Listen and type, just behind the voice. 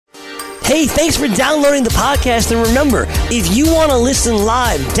Hey, thanks for downloading the podcast. And remember, if you want to listen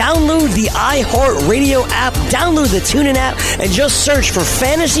live, download the iHeartRadio app, download the TuneIn app, and just search for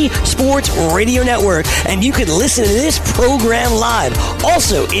Fantasy Sports Radio Network, and you can listen to this program live.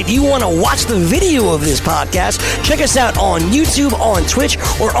 Also, if you want to watch the video of this podcast, check us out on YouTube, on Twitch,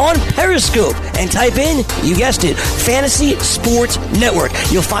 or on Periscope, and type in, you guessed it, Fantasy Sports Network.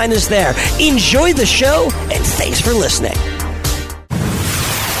 You'll find us there. Enjoy the show, and thanks for listening.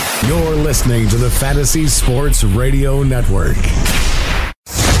 You're listening to the Fantasy Sports Radio Network.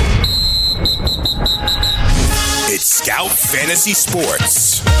 It's Scout Fantasy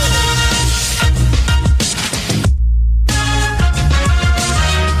Sports.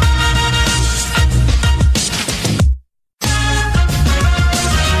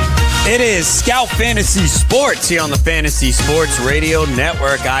 It is Scout Fantasy Sports here on the Fantasy Sports Radio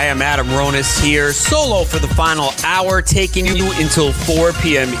Network. I am Adam Ronis here, solo for the final hour, taking you until 4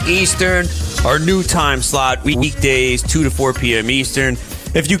 p.m. Eastern. Our new time slot, weekdays, 2 to 4 p.m. Eastern.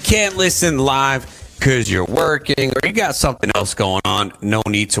 If you can't listen live because you're working or you got something else going on, no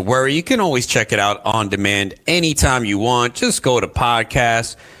need to worry. You can always check it out on demand anytime you want. Just go to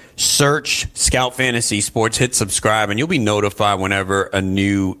podcasts. Search Scout Fantasy Sports, hit subscribe, and you'll be notified whenever a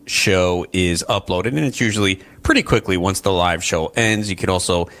new show is uploaded. And it's usually pretty quickly once the live show ends. You can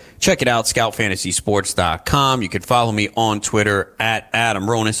also check it out, scoutfantasysports.com. You can follow me on Twitter at Adam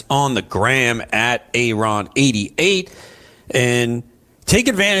Ronis, on the gram at Aaron88. And take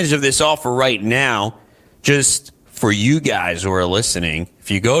advantage of this offer right now, just for you guys who are listening. If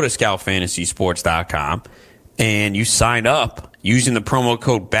you go to scoutfantasysports.com and you sign up using the promo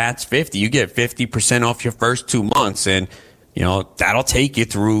code BATS50, you get 50% off your first 2 months. And, you know, that'll take you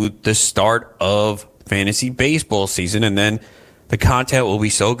through the start of fantasy baseball season. And then the content will be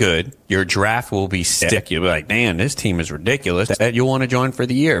so good. Your draft will be sick. You'll be like, man, this team is ridiculous, that you'll want to join for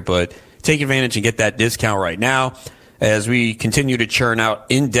the year. But take advantage and get that discount right now as we continue to churn out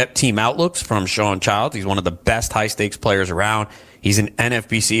in-depth team outlooks from Sean Childs. He's one of the best high-stakes players around. He's an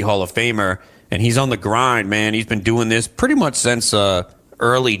NFBC Hall of Famer. And he's on the grind, man. He's been doing this pretty much since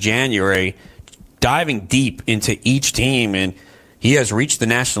early January, diving deep into each team. And he has reached the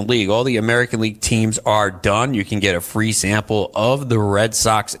National League. All the American League teams are done. You can get a free sample of the Red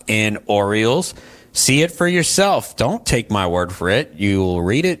Sox and Orioles. See it for yourself. Don't take my word for it. You'll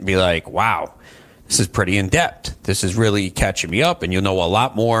read it and be like, wow, this is pretty in-depth. This is really catching me up. And you'll know a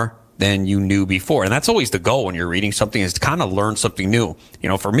lot more than you knew before. And that's always the goal when you're reading something, is to kind of learn something new. You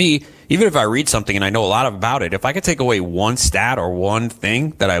know, for me, even if I read something and I know a lot about it, if I could take away one stat or one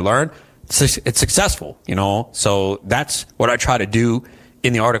thing that I learned, it's successful, you know? So that's what I try to do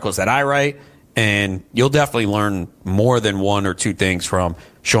in the articles that I write. And you'll definitely learn more than one or two things from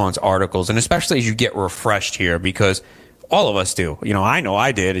Sean's articles. And especially as you get refreshed here, because all of us do. You know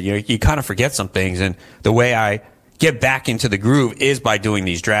I did. You kind of forget some things. And the way I get back into the groove is by doing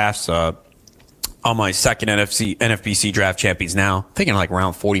these drafts. On my second NFBC draft champions now, thinking like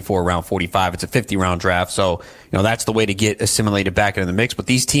round 44, round 45. It's a 50-round draft. So, you know, that's the way to get assimilated back into the mix. But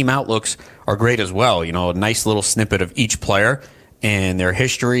these team outlooks are great as well. You know, a nice little snippet of each player and their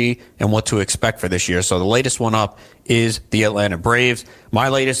history and what to expect for this year. So the latest one up is the Atlanta Braves. My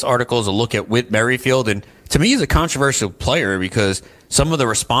latest article is a look at Whit Merrifield. And to me, he's a controversial player because some of the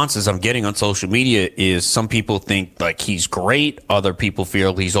responses I'm getting on social media is some people think like he's great. Other people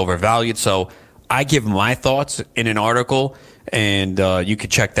feel he's overvalued. So I give my thoughts in an article, and you can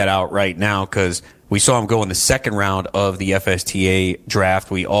check that out right now because we saw him go in the second round of the FSTA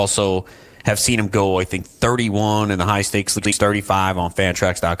draft. We also have seen him go, I think, 31 in the high stakes league, 35 on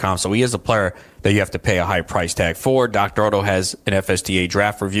Fantrax.com. So he is a player that you have to pay a high price tag for. Dr. Otto has an FSTA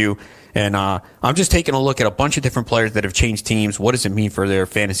draft review. And I'm just taking a look at a bunch of different players that have changed teams. What does it mean for their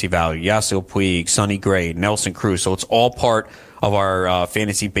fantasy value? Yasiel Puig, Sonny Gray, Nelson Cruz. So it's all part of our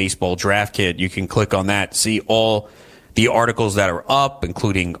fantasy baseball draft kit. You can click on that, see all the articles that are up,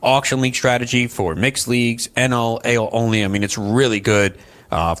 including auction league strategy for mixed leagues, NL, AL only. I mean, it's really good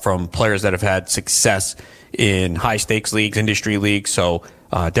from players that have had success in high stakes leagues, industry leagues. So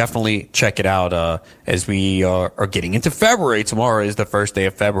definitely check it out as we are getting into February. Tomorrow is the first day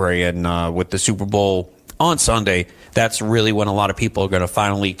of February, and with the Super Bowl on Sunday, that's really when a lot of people are going to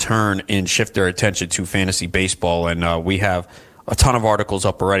finally turn and shift their attention to fantasy baseball. And we have a ton of articles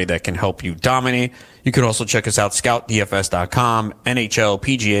up already that can help you dominate. You can also check us out, scoutdfs.com, NHL,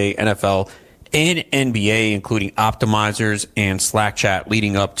 PGA, NFL, and NBA, including optimizers and Slack chat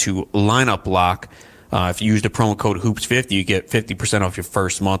leading up to lineup lock. If you use the promo code HOOPS50, you get 50% off your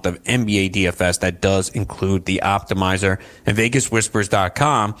first month of NBA DFS. That does include the optimizer. And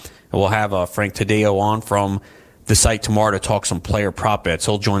VegasWhispers.com. And we'll have Frank Tadeo on from the site tomorrow to talk some player prop bets.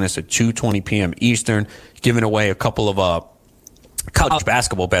 He'll join us at 2:20 p.m. Eastern, giving away a couple of college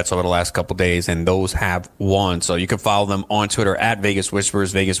basketball bets over the last couple days, and those have won. So you can follow them on Twitter at Vegas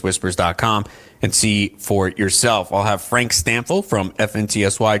Whispers, VegasWhispers.com, and see for yourself. I'll have Frank Stanfill from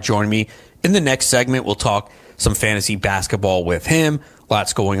FNTSY join me in the next segment. We'll talk some fantasy basketball with him.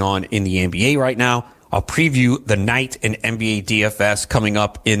 Lots going on in the NBA right now. I'll preview the night in NBA DFS coming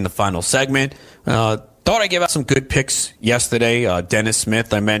up in the final segment. Thought I'd give out some good picks yesterday. Dennis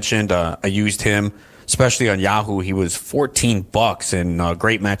Smith, I mentioned. I used him, especially on Yahoo. He was $14 in a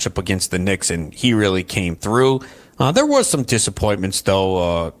great matchup against the Knicks, and he really came through. There was some disappointments,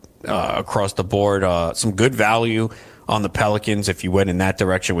 though, across the board. Some good value on the Pelicans if you went in that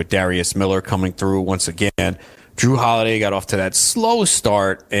direction with Darius Miller coming through once again. Drew Holiday got off to that slow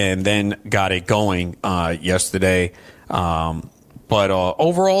start and then got it going yesterday. But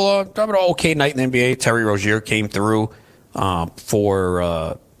overall, an okay night in the NBA. Terry Rozier came through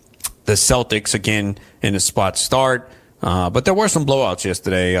for the Celtics again in a spot start. But there were some blowouts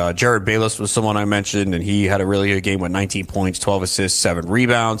yesterday. Jared Bayless was someone I mentioned, and he had a really good game with 19 points, 12 assists, 7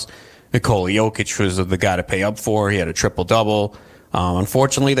 rebounds. Nikola Jokic was the guy to pay up for. He had a triple-double.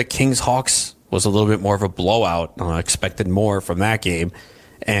 Unfortunately, the Kings-Hawks was a little bit more of a blowout. Expected more from that game.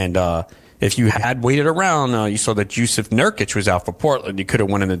 And if you had waited around, you saw that Jusuf Nurkic was out for Portland. You could have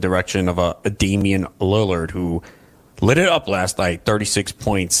went in the direction of a Damian Lillard, who lit it up last night. 36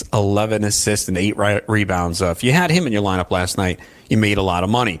 points, 11 assists, and 8 rebounds. If you had him in your lineup last night, you made a lot of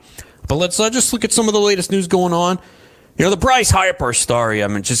money. But let's just look at some of the latest news going on. You know, the Bryce Harper story,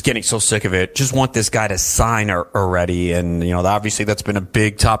 I'm just getting so sick of it. Just want this guy to sign already. And, you know, obviously that's been a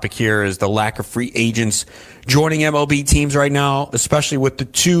big topic here, is the lack of free agents joining MLB teams right now, especially with the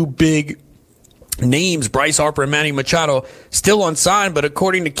two big names, Bryce Harper and Manny Machado, still unsigned. But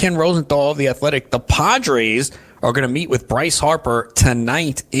according to Ken Rosenthal of The Athletic, the Padres are going to meet with Bryce Harper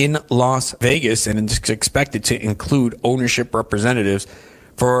tonight in Las Vegas, and it's expected to include ownership representatives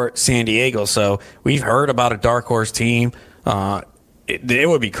for San Diego. So we've heard about a dark horse team. It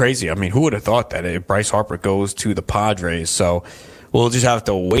would be crazy. I mean, who would have thought that if Bryce Harper goes to the Padres? So we'll just have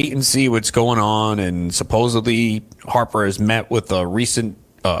to wait and see what's going on. And supposedly Harper has met with a recent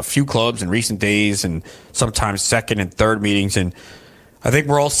few clubs in recent days, and sometimes second and third meetings. And I think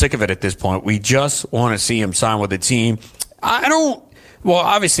we're all sick of it at this point. We just want to see him sign with the team. Well,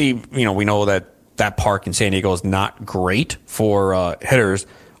 obviously, you know, we know that park in San Diego is not great for hitters.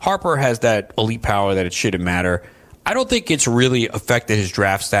 Harper has that elite power that it shouldn't matter. I don't think it's really affected his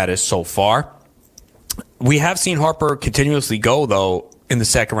draft status so far. We have seen Harper continuously go, though, in the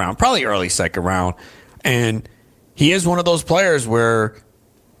second round, probably early second round. And he is one of those players where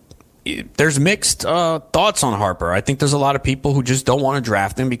there's mixed thoughts on Harper. I think there's a lot of people who just don't want to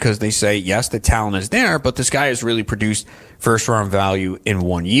draft him because they say, yes, the talent is there, but this guy has really produced first-round value in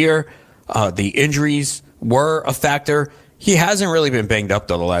 1 year. The injuries were a factor. He hasn't really been banged up,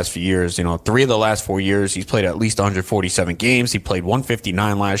 though, the last few years. You know, 3 of the last 4 years, he's played at least 147 games. He played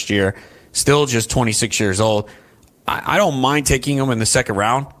 159 last year. Still just 26 years old. I don't mind taking him in the second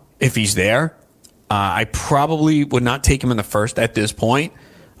round if he's there. I probably would not take him in the first at this point,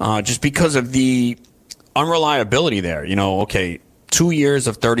 just because of the unreliability there. You know, okay, 2 years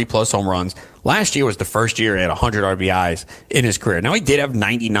of 30-plus home runs. Last year was the first year he had 100 RBIs in his career. Now, he did have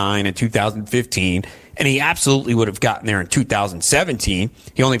 99 in 2015, and he absolutely would have gotten there in 2017.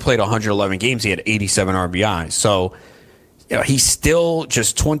 He only played 111 games. He had 87 RBIs. So, you know, he's still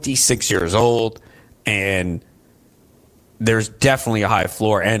just 26 years old, and there's definitely a high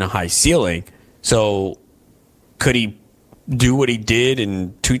floor and a high ceiling. So, could he do what he did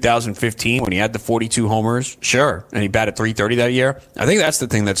in 2015 when he had the 42 homers? Sure. And he batted .330 that year. I think that's the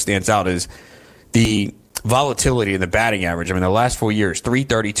thing that stands out, is the volatility in the batting average. I mean, the last 4 years,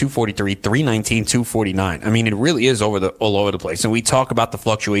 .330, .243, .319, .249. I mean, it really is all over the place. And we talk about the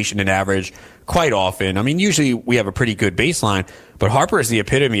fluctuation in average quite often. I mean, usually we have a pretty good baseline, but Harper is the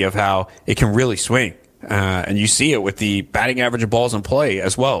epitome of how it can really swing. And you see it with the batting average of balls in play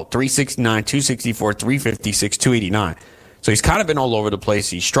as well. 369, 264, 356, 289. So he's kind of been all over the place.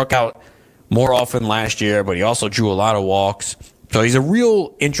 He struck out more often last year, but he also drew a lot of walks. So he's a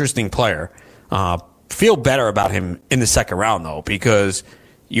real interesting player. Feel better about him in the second round, though, because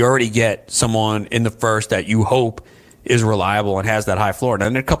you already get someone in the first that you hope is reliable and has that high floor. And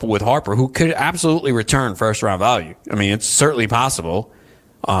then a couple with Harper, who could absolutely return first-round value. I mean, it's certainly possible.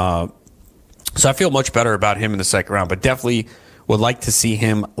 So I feel much better about him in the second round, but definitely would like to see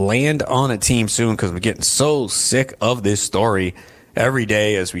him land on a team soon, because we're getting so sick of this story every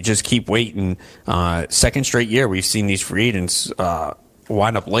day as we just keep waiting. Second straight year we've seen these free agents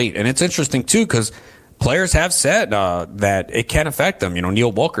wind up late. And it's interesting, too, because players have said that it can affect them.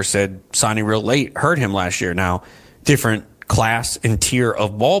 Neil Walker said signing real late hurt him last year. Now, different class and tier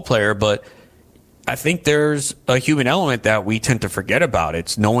of ball player, but I think there's a human element that we tend to forget about.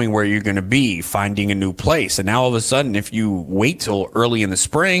 It's knowing where you're going to be, finding a new place. And now all of a sudden, if you wait till early in the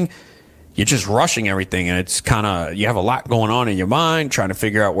spring, you're just rushing everything. And it's kind of, you have a lot going on in your mind, trying to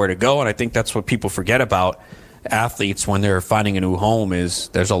figure out where to go. And I think that's what people forget about athletes when they're finding a new home is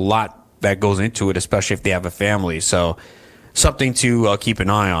there's a lot that goes into it, especially if they have a family. So something to keep an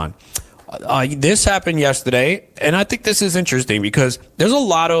eye on. This happened yesterday, and I think this is interesting because there's a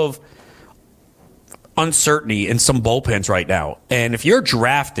lot of uncertainty in some bullpens right now. And if you're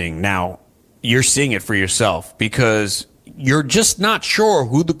drafting now, you're seeing it for yourself because you're just not sure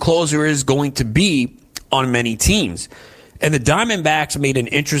who the closer is going to be on many teams. And the Diamondbacks made an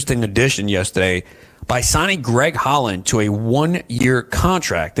interesting addition yesterday by signing Greg Holland to a 1-year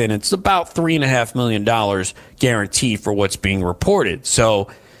contract. And it's about $3.5 million guaranteed for what's being reported. So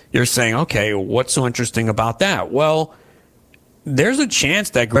you're saying, okay, what's so interesting about that? Well, there's a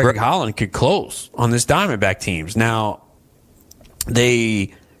chance that Greg Holland could close on this Diamondback teams. Now,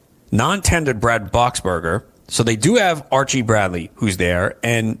 they non-tendered Brad Boxberger, so they do have Archie Bradley who's there,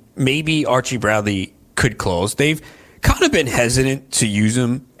 and maybe Archie Bradley could close. They've kind of been hesitant to use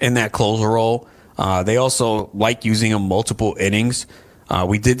him in that closer role. They also like using him multiple innings.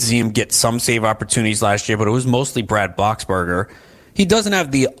 We did see him get some save opportunities last year, but it was mostly Brad Boxberger. He doesn't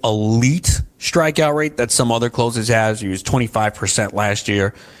have the elite strikeout rate that some other closers has. He was 25% last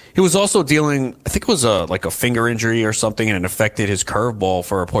year. He was also dealing, I think it was like a finger injury or something, and it affected his curveball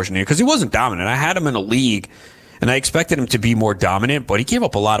for a portion of the year because he wasn't dominant. I had him in a league, and I expected him to be more dominant, but he gave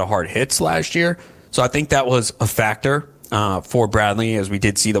up a lot of hard hits last year. So I think that was a factor for Bradley, as we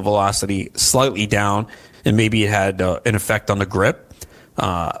did see the velocity slightly down, and maybe it had an effect on the grip.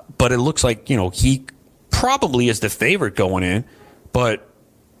 But it looks like, he probably is the favorite going in. But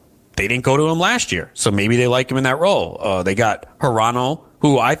they didn't go to him last year, so maybe they like him in that role. They got Hirano,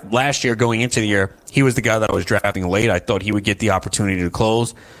 who last year going into the year, he was the guy that I was drafting late. I thought he would get the opportunity to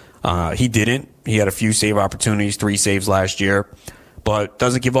close. He didn't. He had a few save opportunities, 3 saves last year, but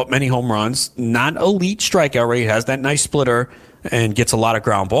doesn't give up many home runs. Not elite strikeout rate, has that nice splitter, and gets a lot of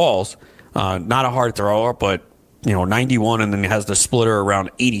ground balls. Not a hard thrower, but 91, and then has the splitter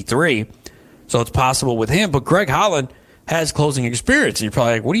around 83. So it's possible with him. But Greg Holland has closing experience. And you're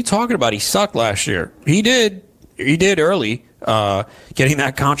probably like, what are you talking about? He sucked last year. He did early, getting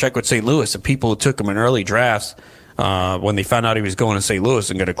that contract with St. Louis. The people who took him in early drafts, when they found out he was going to St. Louis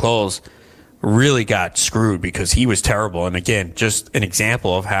and going to close, really got screwed because he was terrible. And again, just an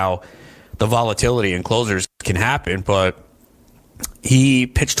example of how the volatility in closers can happen. But he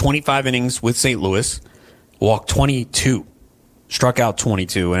pitched 25 innings with St. Louis, walked 22, struck out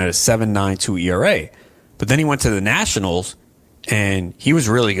 22, and had a 7.92 ERA. But then he went to the Nationals, and he was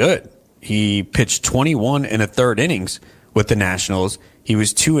really good. He pitched 21 and a third innings with the Nationals. He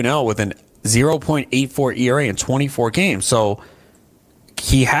was 2-0 with an 0.84 ERA in 24 games. So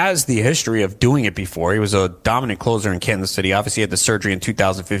he has the history of doing it before. He was a dominant closer in Kansas City. Obviously, he had the surgery in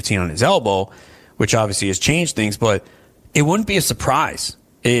 2015 on his elbow, which obviously has changed things. But it wouldn't be a surprise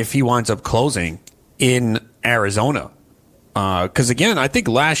if he winds up closing in Arizona. Because, again, I think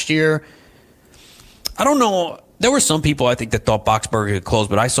last year, I don't know. There were some people I think that thought Boxberger could close,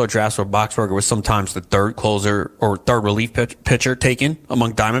 but I saw drafts where Boxberger was sometimes the third closer or third relief pitcher taken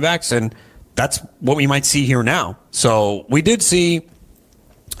among Diamondbacks, and that's what we might see here now. So we did see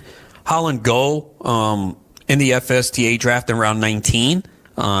Holland go in the FSTA draft in round 19,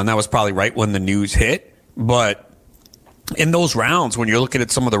 and that was probably right when the news hit. But in those rounds, when you're looking at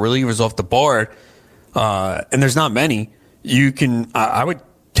some of the relievers off the board, and there's not many, you can I would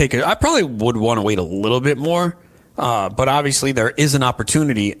take it. I probably would want to wait a little bit more, but obviously there is an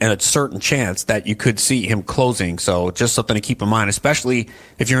opportunity and a certain chance that you could see him closing. So just something to keep in mind, especially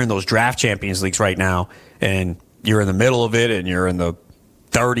if you're in those draft Champions Leagues right now and you're in the middle of it and you're in the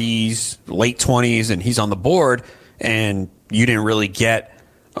 30s, late 20s, and he's on the board and you didn't really get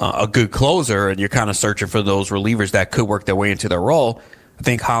a good closer and you're kind of searching for those relievers that could work their way into their role. I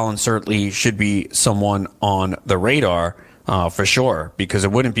think Holland certainly should be someone on the radar. For sure, because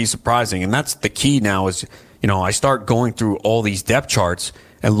it wouldn't be surprising. And that's the key now is, I start going through all these depth charts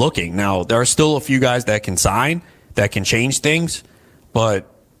and looking. Now, there are still a few guys that can sign, that can change things.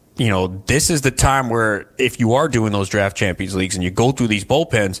 But, this is the time where if you are doing those draft Champions Leagues and you go through these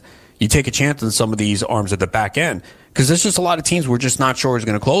bullpens, you take a chance on some of these arms at the back end. Because there's just a lot of teams we're just not sure who's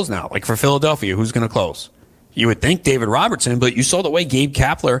going to close now. Like for Philadelphia, who's going to close? You would think David Robertson, but you saw the way Gabe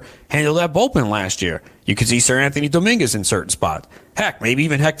Kapler handled that bullpen last year. You could see Sir Anthony Dominguez in certain spots. Heck, maybe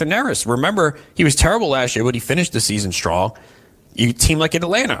even Hector Neris. Remember, he was terrible last year, but he finished the season strong. You team like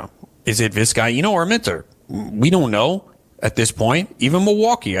Atlanta, is it Vizcaino or Minter? We don't know at this point. Even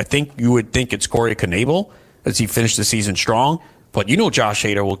Milwaukee, I think you would think it's Corey Knebel as he finished the season strong. But Josh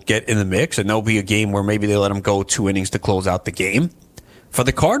Hader will get in the mix, and there'll be a game where maybe they let him go 2 innings to close out the game. For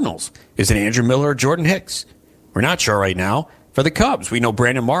the Cardinals, is it Andrew Miller or Jordan Hicks? We're not sure right now. For the Cubs, we know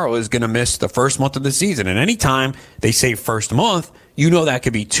Brandon Morrow is going to miss the first month of the season. And anytime they say first month, that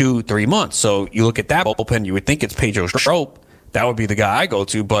could be 2-3 months. So you look at that bullpen, you would think it's Pedro Strop. That would be the guy I go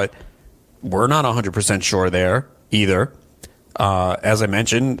to, but we're not 100% sure there either. As I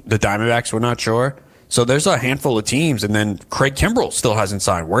mentioned, the Diamondbacks, we're not sure. So there's a handful of teams, and then Craig Kimbrell still hasn't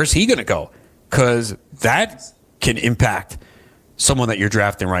signed. Where's he going to go? Because that can impact someone that you're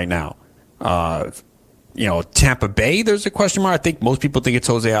drafting right now. Tampa Bay, there's a question mark. I think most people think it's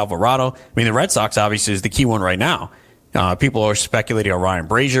Jose Alvarado. I mean, the Red Sox obviously is the key one right now. People are speculating on Ryan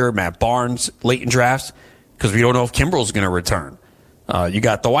Brazier, Matt Barnes, late in drafts, because we don't know if Kimbrell's going to return. You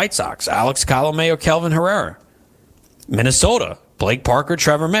got the White Sox, Alex Colomé or Kelvin Herrera. Minnesota, Blake Parker,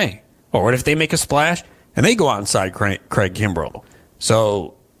 Trevor May. Or what if they make a splash and they go outside Craig Kimbrell?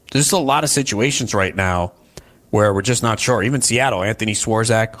 So there's a lot of situations right now where we're just not sure. Even Seattle, Anthony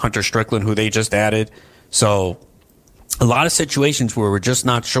Swarzak, Hunter Strickland, who they just added. So a lot of situations where we're just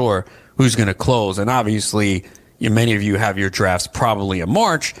not sure who's going to close. And obviously, many of you have your drafts probably in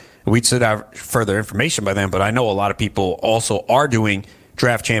March. We'd should have further information by then. But I know a lot of people also are doing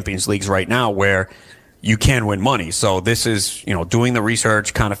draft champions leagues right now where you can win money. So this is, doing the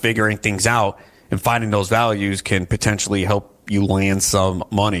research, kind of figuring things out and finding those values can potentially help you land some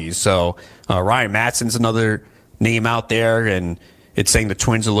money. So Ryan Matson's another name out there, and it's saying the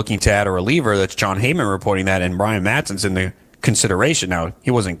Twins are looking to add a reliever. That's John Heyman reporting that, and Ryan Matson's in the consideration. Now,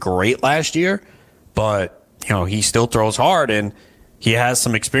 he wasn't great last year, but, he still throws hard, and he has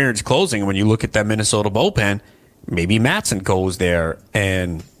some experience closing. When you look at that Minnesota bullpen, maybe Matson goes there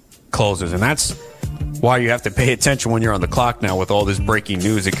and closes, and that's why you have to pay attention when you're on the clock now with all this breaking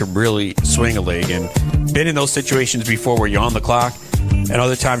news. It could really swing a league, and been in those situations before where you're on the clock, and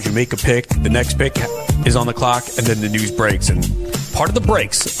other times you make a pick, the next pick is on the clock, and then the news breaks, and part of the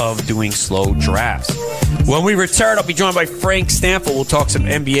breaks of doing slow drafts. When we return, I'll be joined by Frank Stanfield. We'll talk some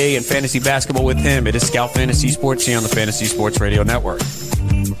NBA and fantasy basketball with him. It is Scout Fantasy Sports here on the Fantasy Sports Radio Network.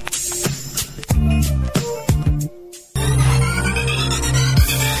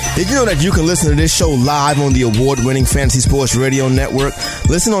 Did you know that you can listen to this show live on the award-winning Fantasy Sports Radio Network?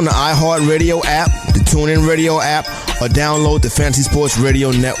 Listen on the iHeartRadio app, the TuneIn Radio app, or download the Fantasy Sports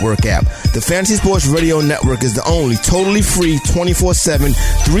Radio Network app. The Fantasy Sports Radio Network is the only totally free 24/7,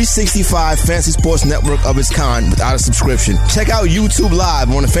 365 Fantasy Sports Network of its kind without a subscription. Check out YouTube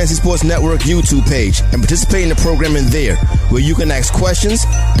Live on the Fantasy Sports Network YouTube page and participate in the programming there, where you can ask questions,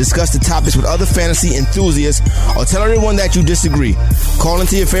 discuss the topics with other fantasy enthusiasts, or tell everyone that you disagree. Call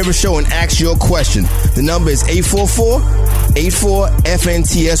into your favorite show and ask your question. The number is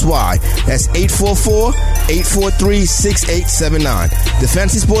 844-84-FNTSY. That's 844-843-6879. The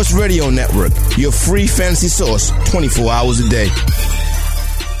Fantasy Sports Radio Network, your free fantasy source 24 hours a day.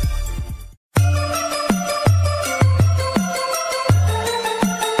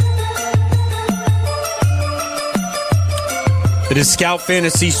 It is Scout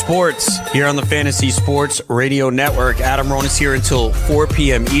Fantasy Sports here on the Fantasy Sports Radio Network. Adam Ronis here until 4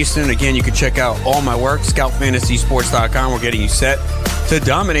 p.m. Eastern. Again, you can check out all my work, scoutfantasysports.com. We're getting you set to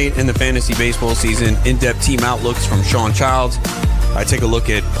dominate in the fantasy baseball season. In-depth team outlooks from Sean Childs. I take a look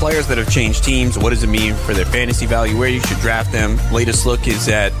at players that have changed teams. What does it mean for their fantasy value? Where you should draft them. Latest look is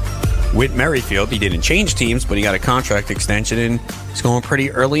at Whit Merrifield. He didn't change teams, but he got a contract extension, and he's going pretty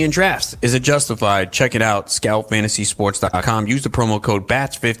early in drafts. Is it justified? Check it out, scoutfantasysports.com. Use the promo code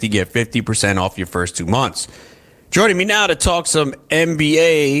BATS50, get 50% off your first 2 months. Joining me now to talk some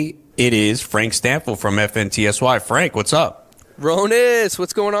NBA, it is Frank Stanfield from FNTSY. Frank, what's up? Ronis,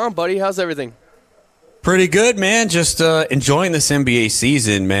 what's going on, buddy? How's everything? Pretty good, man. Just enjoying this NBA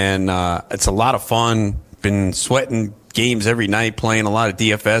season, man. It's a lot of fun. Been sweating games every night, playing a lot of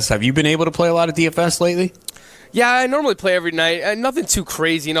DFS. Have you been able to play a lot of DFS lately? Yeah, I normally play every night. Nothing too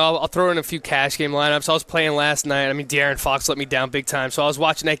crazy. I'll throw in a few cash game lineups. I was playing last night. I mean, De'Aaron Fox let me down big time, so I was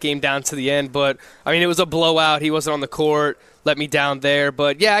watching that game down to the end. But, I mean, it was a blowout. He wasn't on the court. Let me down there.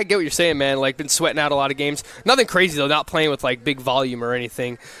 But, yeah, I get what you're saying, man. Been sweating out a lot of games. Nothing crazy, though. Not playing with, big volume or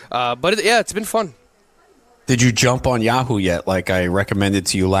anything. But, it's been fun. Did you jump on Yahoo yet, like I recommended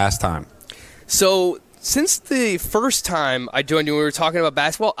to you last time? So, since the first time I joined you when we were talking about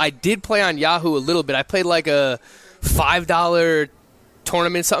basketball, I did play on Yahoo a little bit. I played a $5 $12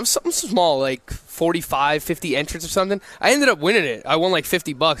 tournament, something small, like 45, 50 entrants or something. I ended up winning it. I won like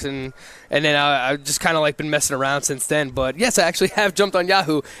 $50, and then I just kind of like been messing around since then. But yes, I actually have jumped on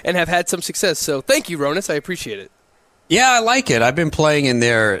Yahoo and have had some success. So thank you, Ronis. I appreciate it. Yeah, I like it. I've been playing in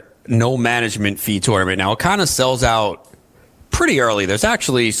their no management fee tournament. Now, it kind of sells out pretty early. There's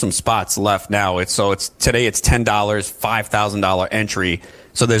actually some spots left now. Today it's $10, $5,000 entry.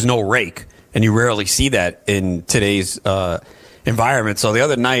 So there's no rake. And you rarely see that in today's environment. So the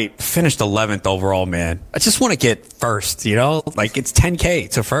other night, finished 11th overall, man. I just want to get first, Like, it's $10K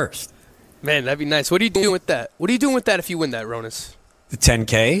to first. Man, that'd be nice. What are you doing with that? What are you doing with that if you win that, Ronis? The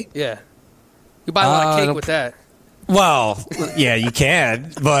 $10K? Yeah. You buy a lot of cake with that. Well, yeah, you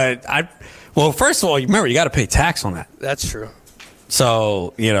can. But first of all, remember, you got to pay tax on that. That's true.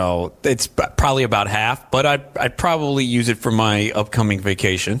 So, it's probably about half. But I'd probably use it for my upcoming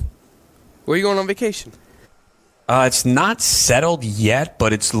vacation. Where are you going on vacation? It's not settled yet,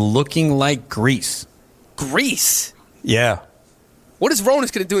 but it's looking like Greece. Greece? Yeah. What is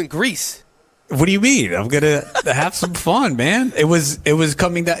Ronis going to do in Greece? What do you mean? I'm going to have some fun, man. It was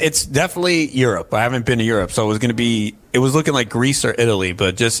coming down. It's definitely Europe. I haven't been to Europe, so it was looking like Greece or Italy,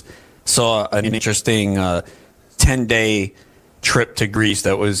 but just saw an interesting 10-day trip to Greece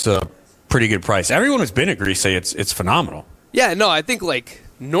that was a pretty good price. Everyone who's been to Greece say it's phenomenal. Yeah, no, I think like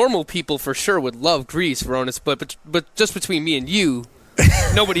normal people for sure would love Greece, Ronis, but just between me and you,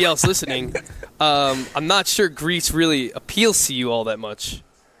 nobody else listening, I'm not sure Greece really appeals to you all that much.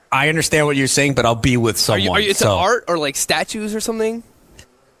 I understand what you're saying, but I'll be with someone. Are you into art or like statues or something?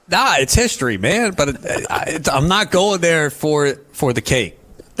 Nah, it's history, man. But I'm not going there for the cake.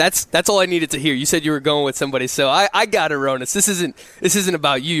 That's all I needed to hear. You said you were going with somebody, so I got it, Ronis. This isn't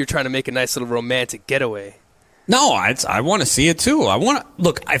about you. You're trying to make a nice little romantic getaway. No, I want to see it too.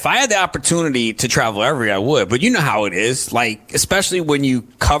 Look, if I had the opportunity to travel everywhere, I would. But you know how it is, like, especially when you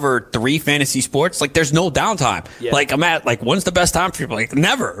cover 3 fantasy sports, like, there's no downtime. Yeah. Like, when's the best time for people? Like,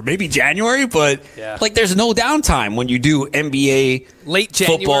 never. Maybe January, but, like, there's no downtime when you do NBA, late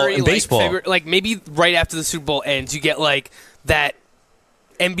January, football, and baseball. February, like, maybe right after the Super Bowl ends, you get, like, that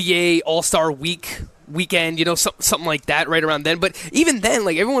NBA All-Star weekend, something like that right around then. But even then,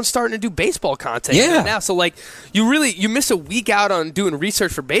 like, everyone's starting to do baseball content right now. So, like, you miss a week out on doing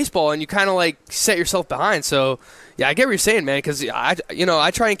research for baseball, and you kind of, like, set yourself behind. So, yeah, I get what you're saying, man, because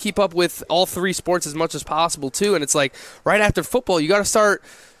I try and keep up with all 3 sports as much as possible, too. And it's like, right after football, you got to start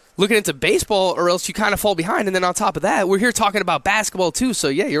looking into baseball, or else you kind of fall behind. And then on top of that, we're here talking about basketball, too. So,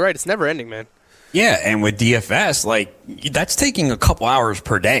 yeah, you're right. It's never ending, man. Yeah, and with DFS, like, that's taking a couple hours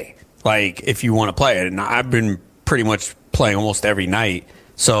per day. Like, if you want to play it. And I've been pretty much playing almost every night.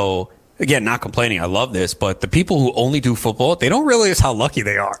 So, again, not complaining. I love this. But the people who only do football, they don't realize how lucky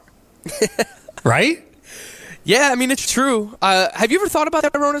they are. Right? Yeah, I mean, it's true. Have you ever thought about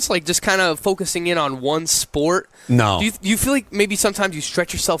that, Ronis? Like, just kind of focusing in on one sport? No. Do you feel like maybe sometimes you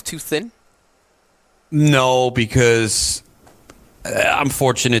stretch yourself too thin? No, because I'm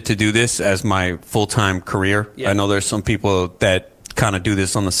fortunate to do this as my full-time career. Yeah. I know there's some people that kind of do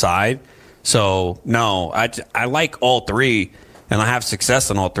this on the side. So, no, I like all 3, and I have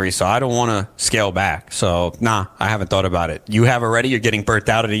success in all 3, so I don't want to scale back. So, nah, I haven't thought about it. You have already? You're getting burnt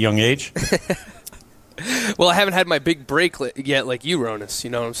out at a young age? Well, I haven't had my big break yet like you, Ronis. You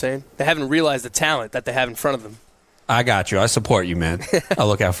know what I'm saying? They haven't realized the talent that they have in front of them. I got you. I support you, man. I'll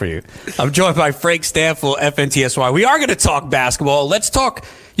look out for you. I'm joined by Frank Stanfield, FNTSY. We are going to talk basketball. Let's talk.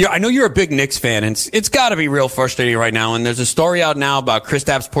 I know you're a big Knicks fan, and it's got to be real frustrating right now. And there's a story out now about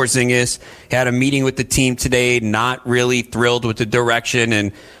Kristaps Porzingis. He had a meeting with the team today, not really thrilled with the direction,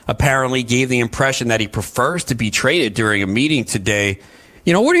 and apparently gave the impression that he prefers to be traded during a meeting today.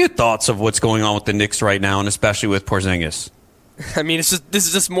 What are your thoughts of what's going on with the Knicks right now, and especially with Porzingis? I mean, this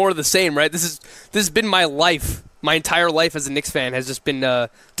is just more of the same, right? This has been my life. My entire life as a Knicks fan has just been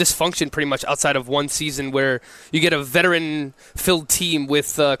dysfunction pretty much outside of one season where you get a veteran-filled team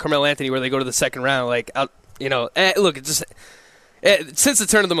with Carmelo Anthony where they go to the second round. Look, since the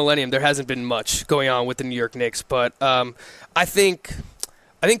turn of the millennium, there hasn't been much going on with the New York Knicks. But I think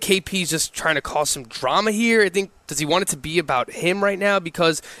KP's just trying to cause some drama here. Does he want it to be about him right now?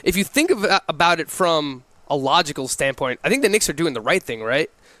 Because if you think about it from a logical standpoint, I think the Knicks are doing the right thing,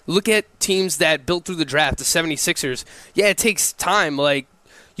 right? Look at teams that built through the draft, the 76ers. Yeah, it takes time. Like,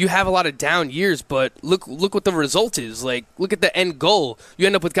 you have a lot of down years, but look what the result is. Like, look at the end goal. You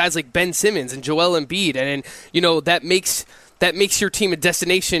end up with guys like Ben Simmons and Joel Embiid, and that makes your team a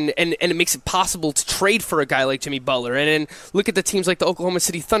destination, and it makes it possible to trade for a guy like Jimmy Butler. And then look at the teams like the Oklahoma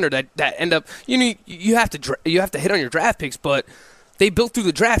City Thunder that end up. You have to hit on your draft picks, but they built through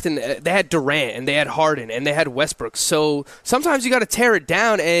the draft, and they had Durant, and they had Harden, and they had Westbrook. So sometimes you got to tear it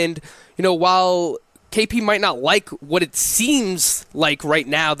down, and while KP might not like what it seems like right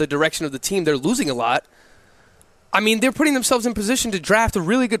now, the direction of the team, they're losing a lot. I mean, they're putting themselves in position to draft a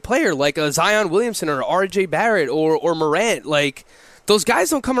really good player like a Zion Williamson or R.J. Barrett or Morant. Like, those guys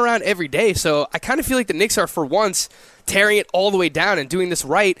don't come around every day, so I kind of feel like the Knicks are, for once, tearing it all the way down and doing this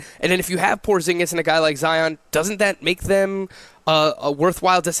right. And then if you have Porzingis and a guy like Zion, doesn't that make them a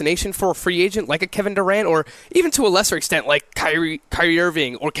worthwhile destination for a free agent like a Kevin Durant, or even to a lesser extent like Kyrie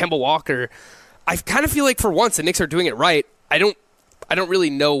Irving or Kemba Walker? I kind of feel like for once the Knicks are doing it right. I don't really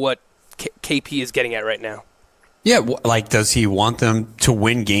know what KP is getting at right now. Yeah, like, does he want them to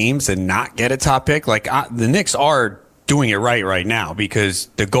win games and not get a top pick? Like, the Knicks are doing it right now, because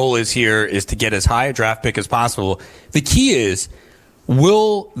the goal is to get as high a draft pick as possible. The key is,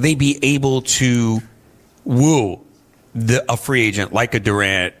 will they be able to woo a free agent like a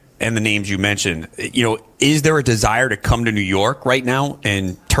Durant and the names you mentioned? Is there a desire to come to New York right now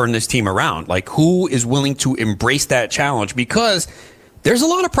and turn this team around? Like, who is willing to embrace that challenge? Because there's a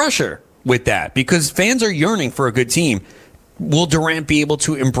lot of pressure with that, because fans are yearning for a good team. Will Durant be able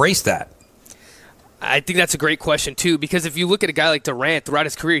to embrace that? I think that's a great question, too, because if you look at a guy like Durant throughout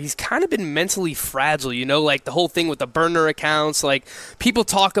his career, he's kind of been mentally fragile, like the whole thing with the burner accounts. Like, people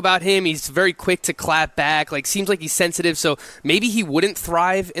talk about him, he's very quick to clap back, like, seems like he's sensitive, so maybe he wouldn't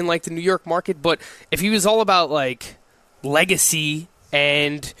thrive in, like, the New York market. But if he was all about, like, legacy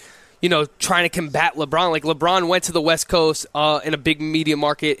and trying to combat LeBron. Like, LeBron went to the West Coast in a big media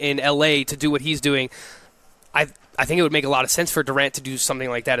market in L.A. to do what he's doing. I think it would make a lot of sense for Durant to do something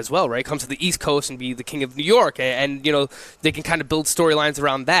like that as well, right? Come to the East Coast and be the king of New York, and they can kind of build storylines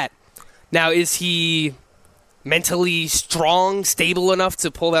around that. Now, is he mentally strong, stable enough to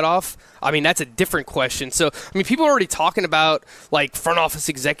pull that off? I mean, that's a different question. So, I mean, people are already talking about, like, front office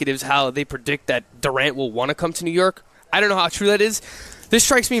executives, how they predict that Durant will want to come to New York. I don't know how true that is. This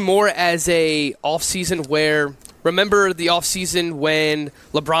strikes me more as a offseason where, remember the offseason when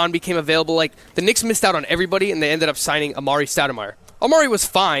LeBron became available? Like, the Knicks missed out on everybody, and they ended up signing Amari Stoudemire. Amari was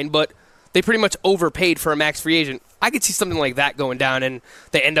fine, but they pretty much overpaid for a max free agent. I could see something like that going down, and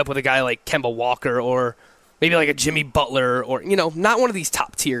they end up with a guy like Kemba Walker or maybe like a Jimmy Butler or, not one of these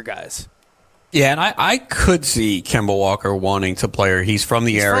top-tier guys. Yeah, and I could see Kemba Walker wanting to play. He's from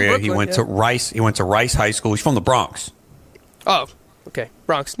the area. From Brooklyn, he went to Rice. He went to Rice High School. He's from the Bronx. Oh, okay.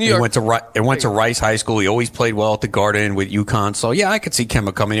 Bronx, New York. He went to Rice High School. He always played well at the Garden with UConn. So, yeah, I could see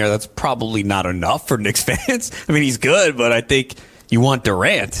Kemba coming here. That's probably not enough for Knicks fans. I mean, he's good, but I think you want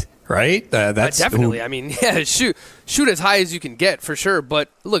Durant, right? That's definitely. I mean, yeah, shoot as high as you can get, for sure. But,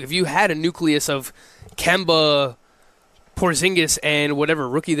 look, if you had a nucleus of Kemba, Porzingis, and whatever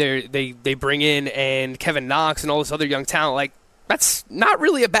rookie they bring in, and Kevin Knox and all this other young talent, like, that's not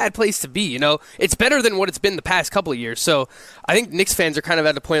really a bad place to be, It's better than what it's been the past couple of years. So I think Knicks fans are kind of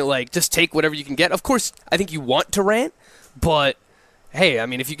at the point, like, just take whatever you can get. Of course, I think you want Durant, but, hey, I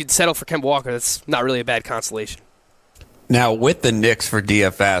mean, if you could settle for Kemba Walker, that's not really a bad consolation. Now, with the Knicks for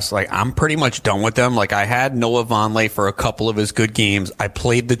DFS, like, I'm pretty much done with them. Like, I had Noah Vonleh for a couple of his good games. I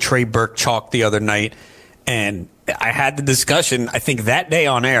played the Trey Burke chalk the other night, and I had the discussion, I think that day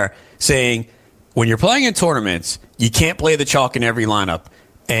on air, saying, when you're playing in tournaments, you can't play the chalk in every lineup.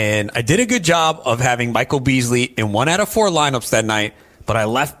 And I did a good job of having Michael Beasley in 1 out of 4 lineups that night, but I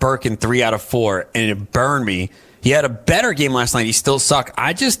left Burke in 3 out of 4, and it burned me. He had a better game last night. He still sucked.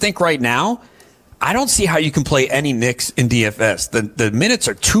 I just think right now, I don't see how you can play any Knicks in DFS. The minutes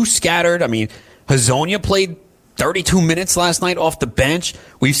are too scattered. I mean, Hazonia played 32 minutes last night off the bench.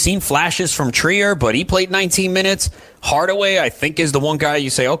 We've seen flashes from Trier, but he played 19 minutes. Hardaway, I think, is the one guy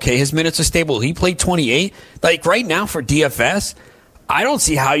you say, okay, his minutes are stable. He played 28. Like, right now for DFS, I don't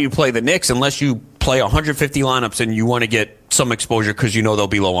see how you play the Knicks unless you play 150 lineups and you want to get some exposure because you know they'll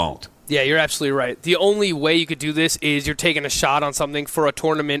be low-owned. Yeah, you're absolutely right. The only way you could do this is you're taking a shot on something for a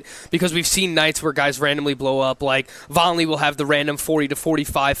tournament, because we've seen nights where guys randomly blow up, like Vonleh will have the random 40 to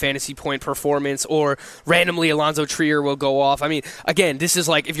 45 fantasy point performance, or randomly Alonzo Trier will go off. I mean, again, this is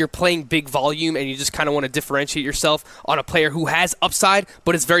like if you're playing big volume and you just kind of want to differentiate yourself on a player who has upside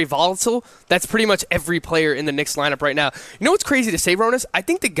but is very volatile. That's pretty much every player in the Knicks lineup right now. You know what's crazy to say, Ronas? I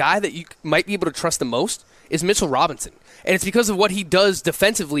think the guy that you might be able to trust the most is Mitchell Robinson. And it's because of what he does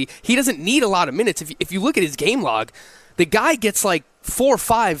defensively. He doesn't need a lot of minutes. If you look at his game log, the guy gets like 4 or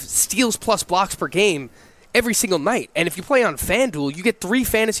 5 steals plus blocks per game every single night. And if you play on FanDuel, you get 3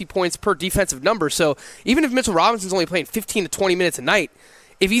 fantasy points per defensive number. So even if Mitchell Robinson's only playing 15 to 20 minutes a night,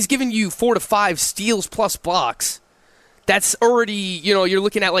 if he's giving you 4 to 5 steals plus blocks, that's already, you're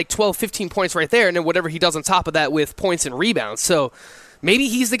looking at like 12, 15 points right there, and then whatever he does on top of that with points and rebounds. So maybe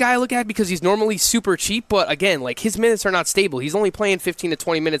he's the guy I look at because he's normally super cheap, but again, like his minutes are not stable. He's only playing 15 to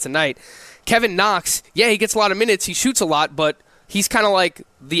 20 minutes a night. Kevin Knox, yeah, he gets a lot of minutes, he shoots a lot, but he's kind of like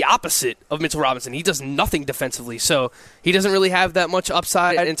the opposite of Mitchell Robinson. He does nothing defensively, so he doesn't really have that much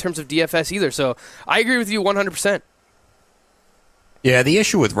upside in terms of DFS either. So I agree with you 100%. Yeah, the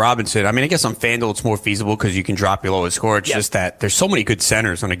issue with Robinson, I guess on FanDuel it's more feasible because you can drop your lowest score. It's just that there's so many good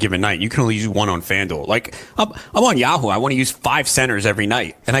centers on a given night. You can only use one on FanDuel. Like, I'm on Yahoo. I want to use 5 centers every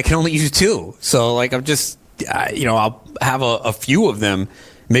night, and I can only use 2. So, like, I'm just, I'll have a few of them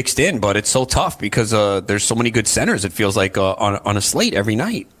mixed in, but it's so tough because there's so many good centers, it feels like, on a slate every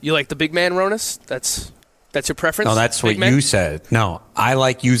night. You like the big man, Ronis? That's your preference? No, that's what you said. No, I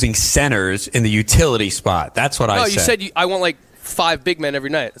like using centers in the utility spot. That's what I said. No, you said I want, like, 5 big men every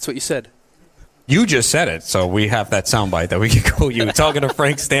night. That's what you said. You just said it, so we have that soundbite that we can quote you. Talking to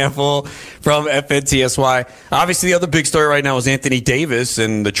Frank Stanfield from FNTSY. Obviously, the other big story right now is Anthony Davis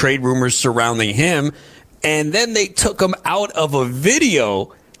and the trade rumors surrounding him. And then they took him out of a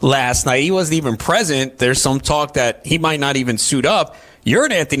video last night. He wasn't even present. There's some talk that he might not even suit up. You're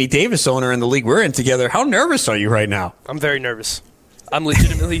an Anthony Davis owner in the league we're in together. How nervous are you right now? I'm very nervous. I'm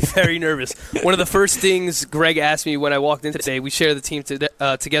legitimately very nervous. One of the first things Greg asked me when I walked in today, we share the team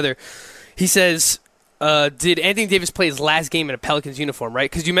together. He says, did Anthony Davis play his last game in a Pelicans uniform,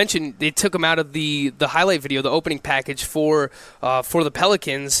 right? Because you mentioned they took him out of the highlight video, the opening package for the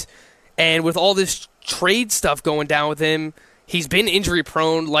Pelicans. And with all this trade stuff going down with him, he's been injury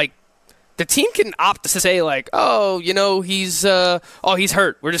prone. Like, the team can opt to say, like, he's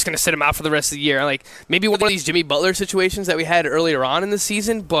hurt. We're just going to sit him out for the rest of the year. Like, maybe one of these Jimmy Butler situations that we had earlier on in the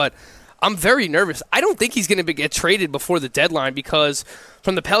season, but I'm very nervous. I don't think he's going to get traded before the deadline because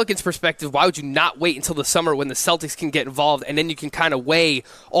from the Pelicans' perspective, why would you not wait until the summer when the Celtics can get involved and then you can kind of weigh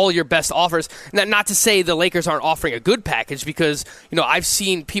all your best offers? Not to say the Lakers aren't offering a good package because, I've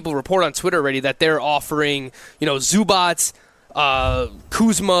seen people report on Twitter already that they're offering, Zubats,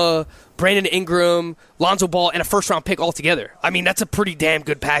 Kuzma, Brandon Ingram, Lonzo Ball, and a first-round pick altogether. That's a pretty damn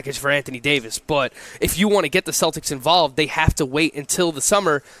good package for Anthony Davis. But if you want to get the Celtics involved, they have to wait until the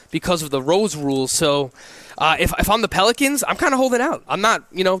summer because of the Rose rules. So if I'm the Pelicans, I'm kind of holding out. I'm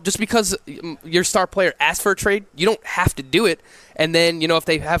not, just because your star player asked for a trade, you don't have to do it. And then, if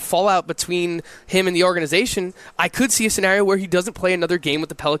they have fallout between him and the organization, I could see a scenario where he doesn't play another game with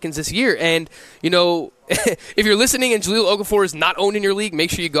the Pelicans this year. And, if you're listening and Jahlil Okafor is not owned in your league,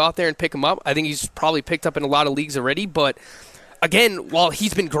 make sure you go out there and pick him up. I think he's probably picked up in a lot of leagues already. But, again, while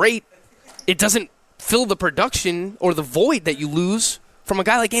he's been great, it doesn't fill the production or the void that you lose from a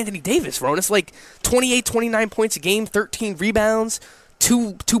guy like Anthony Davis, Ronis. Like 28, 29 points a game, 13 rebounds,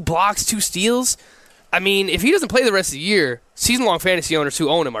 two blocks, 2 steals. If he doesn't play the rest of the year, season-long fantasy owners who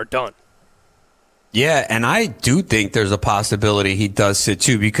own him are done. Yeah, and I do think there's a possibility he does sit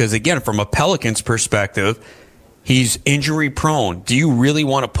too because, again, from a Pelicans perspective, he's injury-prone. Do you really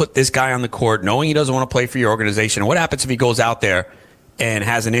want to put this guy on the court knowing he doesn't want to play for your organization? What happens if he goes out there and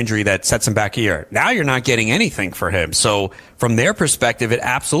has an injury that sets him back a year? Now you're not getting anything for him. So from their perspective, it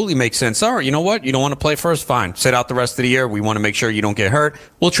absolutely makes sense. All right, you know what? You don't want to play first? Fine. Sit out the rest of the year. We want to make sure you don't get hurt.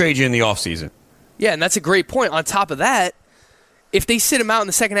 We'll trade you in the offseason. Yeah, and that's a great point. On top of that, if they sit him out in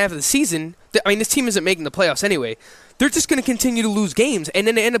the second half of the season, this team isn't making the playoffs anyway. They're just going to continue to lose games, and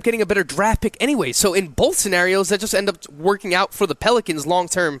then they end up getting a better draft pick anyway. So in both scenarios, that just end up working out for the Pelicans long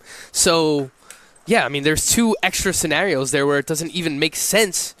term. So, yeah, there's 2 extra scenarios there where it doesn't even make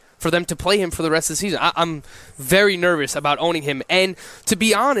sense for them to play him for the rest of the season. I'm very nervous about owning him. And to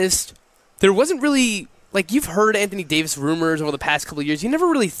be honest, there wasn't really... Like, you've heard Anthony Davis rumors over the past couple of years. You never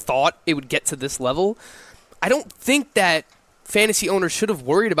really thought it would get to this level. I don't think that fantasy owners should have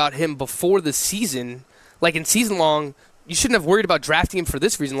worried about him before the season. Like, in season long, you shouldn't have worried about drafting him for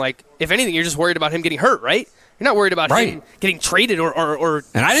this reason. Like, if anything, you're just worried about him getting hurt, right? You're not worried about him getting traded or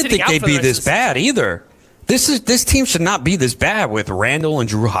and I didn't think they'd be this bad either. This team should not be this bad with Randall and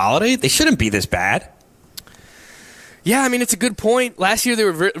Drew Holiday. They shouldn't be this bad. Yeah, it's a good point. Last year they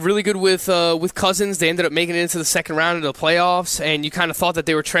were really good with Cousins. They ended up making it into the second round of the playoffs, and you kind of thought that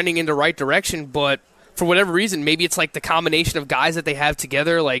they were trending in the right direction, but for whatever reason, maybe it's like the combination of guys that they have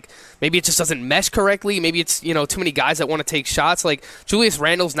together. Like, maybe it just doesn't mesh correctly. Maybe it's, too many guys that want to take shots. Like, Julius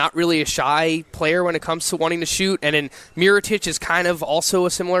Randle's not really a shy player when it comes to wanting to shoot, and then Mirotic is kind of also a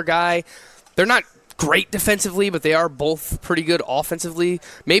similar guy. They're not great defensively, but they are both pretty good offensively.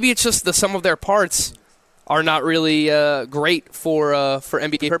 Maybe it's just the sum of their parts are not really great for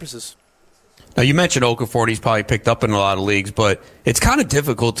NBA purposes. Now, you mentioned Okafor, he's probably picked up in a lot of leagues, but it's kind of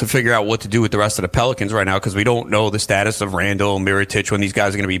difficult to figure out what to do with the rest of the Pelicans right now because we don't know the status of Randall and Mirotic when these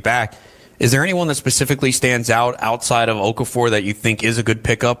guys are going to be back. Is there anyone that specifically stands out outside of Okafor that you think is a good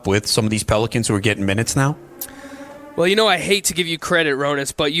pickup with some of these Pelicans who are getting minutes now? Well, I hate to give you credit,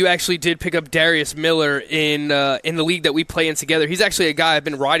 Ronis, but you actually did pick up Darius Miller in the league that we play in together. He's actually a guy I've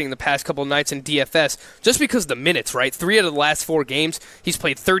been riding the past couple of nights in DFS just because of the minutes, right? 3 out of the last 4 games, he's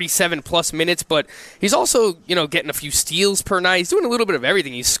played 37-plus minutes, but he's also, getting a few steals per night. He's doing a little bit of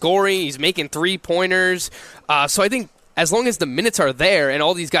everything. He's scoring. He's making 3-pointers. So I think as long as the minutes are there and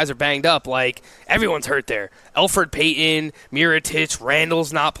all these guys are banged up, everyone's hurt there. Elfrid Payton, Mirotic,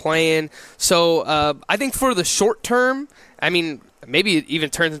 Randall's not playing. So I think for the short term, maybe it even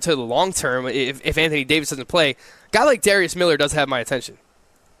turns into the long term if Anthony Davis doesn't play. A guy like Darius Miller does have my attention.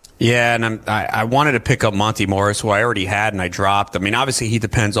 Yeah, and I wanted to pick up Monty Morris, who I already had and I dropped. Obviously he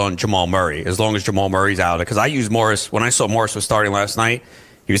depends on Jamal Murray, as long as Jamal Murray's out. Because I used Morris, when I saw Morris was starting last night,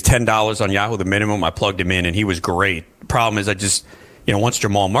 he was $10 on Yahoo, the minimum. I plugged him in, and he was great. Problem is, once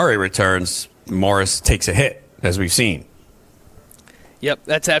Jamal Murray returns, Morris takes a hit, as we've seen. Yep,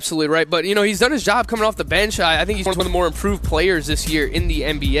 that's absolutely right. But, he's done his job coming off the bench. I think he's one of the more improved players this year in the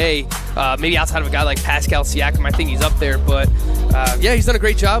NBA. Maybe outside of a guy like Pascal Siakam, I think he's up there. But, he's done a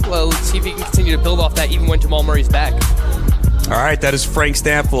great job. Let's see if he can continue to build off that even when Jamal Murray's back. All right, that is Frank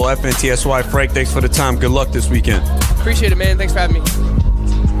Stanfield, FNTSY. Frank, thanks for the time. Good luck this weekend. Appreciate it, man. Thanks for having me.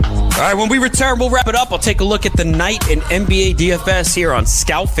 All right, when we return, we'll wrap it up. I'll take a look at the night in NBA DFS here on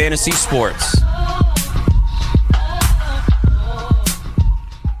Scout Fantasy Sports.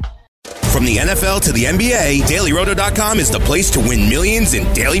 From the NFL to the NBA, DailyRoto.com is the place to win millions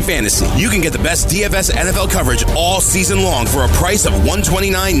in daily fantasy. You can get the best DFS NFL coverage all season long for a price of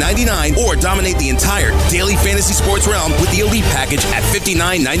 $129.99 or dominate the entire daily fantasy sports realm with the Elite Package at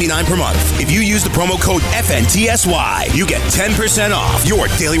 $59.99 per month. If you use the promo code FNTSY, you get 10% off your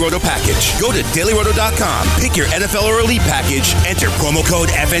Daily Roto package. Go to DailyRoto.com, pick your NFL or Elite Package, enter promo code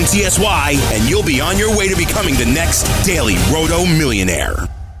FNTSY, and you'll be on your way to becoming the next Daily Roto millionaire.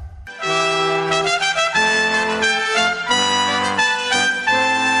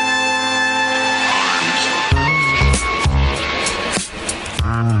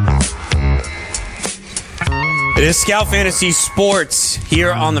 It is Scout Fantasy Sports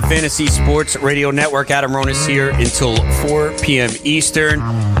here on the Fantasy Sports Radio Network. Adam Ronis here until 4 p.m. Eastern.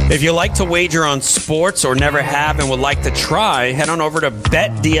 If you like to wager on sports or never have and would like to try, head on over to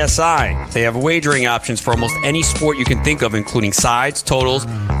BetDSI. They have wagering options for almost any sport you can think of, including sides, totals,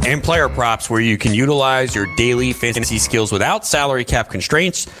 and player props, where you can utilize your daily fantasy skills without salary cap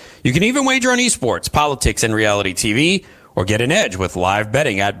constraints. You can even wager on esports, politics, and reality TV, or get an edge with live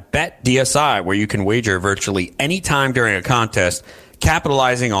betting at BetDSI, where you can wager virtually any time during a contest,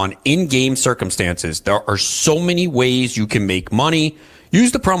 capitalizing on in-game circumstances. There are so many ways you can make money.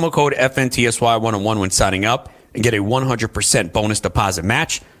 Use the promo code FNTSY101 when signing up and get a 100% bonus deposit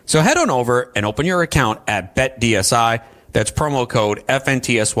match. So head on over and open your account at BetDSI. That's promo code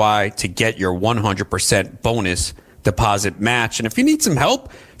FNTSY to get your 100% bonus deposit match. And if you need some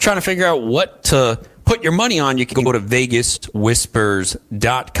help trying to figure out what to put your money on, you can go to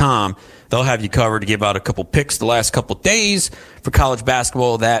VegasWhispers.com. They'll have you covered to give out a couple picks the last couple days for college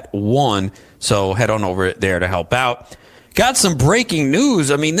basketball that won. So head on over there to help out. Got some breaking news.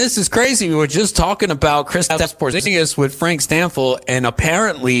 This is crazy. We were just talking about Kristaps Porzingis with Frank Stanfield, and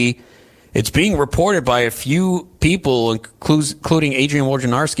apparently it's being reported by a few people, including Adrian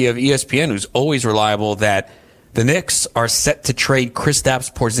Wojnarowski of ESPN, who's always reliable, that the Knicks are set to trade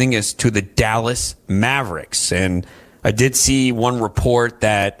Kristaps Porzingis to the Dallas Mavericks. And I did see one report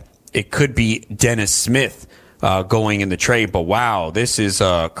that it could be Dennis Smith going in the trade. But wow, this is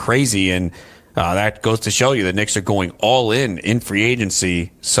crazy. And that goes to show you the Knicks are going all in free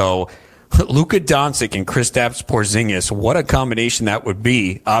agency. So Luka Doncic and Kristaps Porzingis, what a combination that would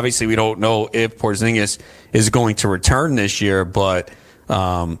be. Obviously, we don't know if Porzingis is going to return this year, but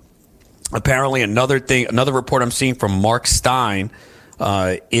apparently another report I'm seeing from Mark Stein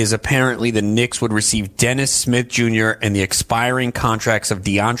is apparently the Knicks would receive Dennis Smith Jr. and the expiring contracts of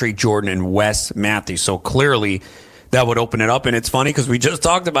DeAndre Jordan and Wes Matthews. So clearly that would open it up. And it's funny because we just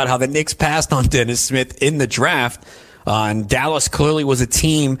talked about how the Knicks passed on Dennis Smith in the draft. And Dallas clearly was a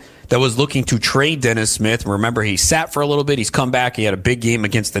team that was looking to trade Dennis Smith. Remember, he sat for a little bit. He's come back. He had a big game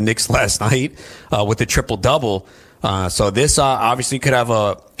against the Knicks last night with a triple-double. So this obviously could have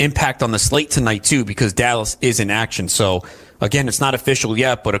an impact on the slate tonight, too, because Dallas is in action. So, again, it's not official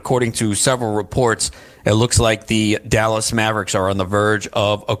yet, but according to several reports, it looks like the Dallas Mavericks are on the verge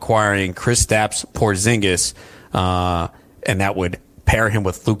of acquiring Kristaps Porzingis, and that would pair him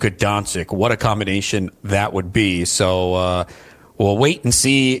with Luka Doncic. What a combination that would be. So we'll wait and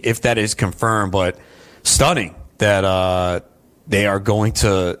see if that is confirmed. But stunning that they are going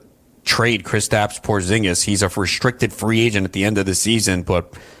to trade Kristaps Porzingis. He's a restricted free agent at the end of the season,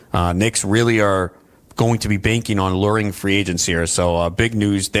 but Knicks really are going to be banking on luring free agents here. So big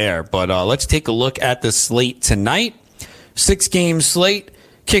news there. But let's take a look at the slate tonight. 6-game slate.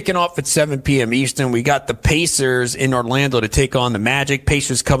 Kicking off at 7 p.m. Eastern. We got the Pacers in Orlando to take on the Magic.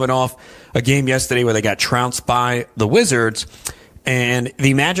 Pacers coming off a game yesterday where they got trounced by the Wizards. And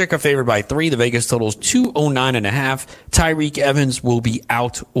the Magic are favored by 3. The Vegas total is 209.5. Tyreke Evans will be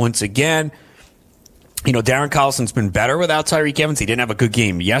out once again. You know, Darren Collison's been better without Tyreke Evans. He didn't have a good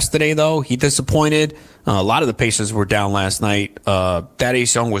game yesterday, though. He disappointed. A lot of the Pacers were down last night.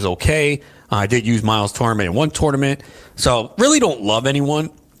 Thaddeus Young was okay. I did use Miles Tournament in one tournament. So really don't love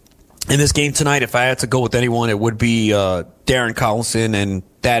anyone in this game tonight. If I had to go with anyone, it would be Darren Collison and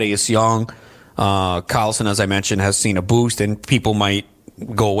Thaddeus Young. Collison, as I mentioned, has seen a boost, and people might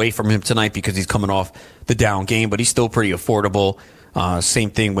go away from him tonight because he's coming off the down game, but he's still pretty affordable.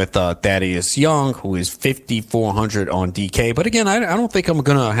 Same thing with Thaddeus Young, who is 5,400 on DK. But again, I don't think I'm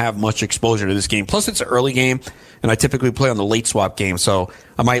going to have much exposure to this game. Plus, it's an early game, and I typically play on the late swap game, so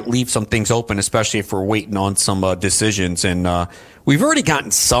I might leave some things open, especially if we're waiting on some decisions. And we've already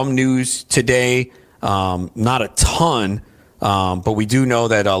gotten some news today, not a ton, but we do know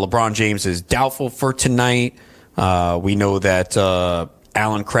that LeBron James is doubtful for tonight. We know that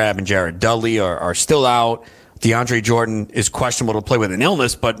Alan Crabb and Jared Dudley are still out. DeAndre Jordan is questionable to play with an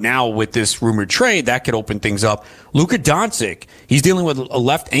illness, but now with this rumored trade, that could open things up. Luka Doncic, he's dealing with a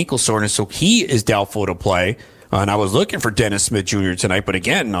left ankle soreness, so he is doubtful to play. And I was looking for Dennis Smith Jr. tonight, but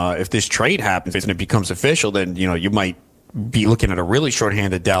again, if this trade happens and it becomes official, then you might be looking at a really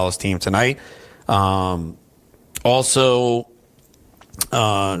shorthanded Dallas team tonight. Also,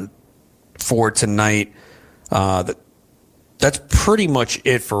 for tonight, that's pretty much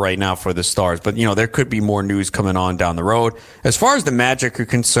it for right now for the Stars. But, there could be more news coming on down the road. As far as the Magic are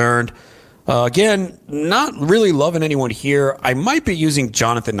concerned, again, not really loving anyone here. I might be using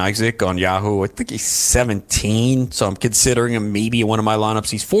Jonathan Isaac on Yahoo. I think he's 17, so I'm considering him maybe in one of my lineups.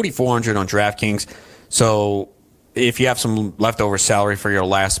 He's 4,400 on DraftKings. So if you have some leftover salary for your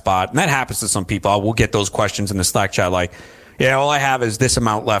last spot, and that happens to some people, I will get those questions in the Slack chat like, yeah, all I have is this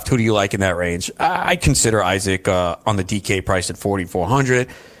amount left. Who do you like in that range? I consider Isaac on the DK price at 4,400.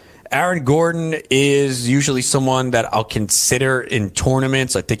 Aaron Gordon is usually someone that I'll consider in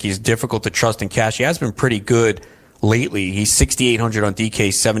tournaments. I think he's difficult to trust in cash. He has been pretty good lately. He's 6,800 on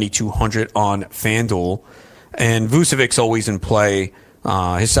DK, 7,200 on FanDuel. And Vucevic's always in play.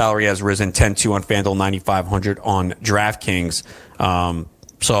 His salary has risen 10-2 on FanDuel, 9,500 on DraftKings.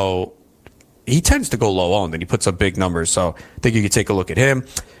 So he tends to go low owned, and he puts up big numbers. So I think you could take a look at him.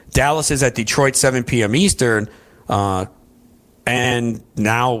 Dallas is at Detroit, 7 p.m. Eastern. And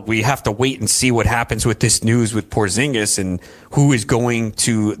now we have to wait and see what happens with this news with Porzingis and who is going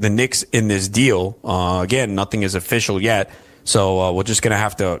to the Knicks in this deal. Again, nothing is official yet. So we're just going to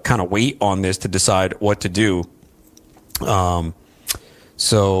have to kind of wait on this to decide what to do.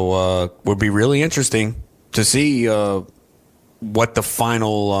 So would be really interesting to see what the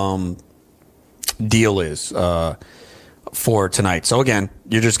final deal is for tonight. So again,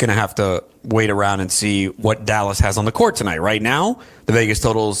 you're just going to have to wait around and see what Dallas has on the court tonight. Right now, the Vegas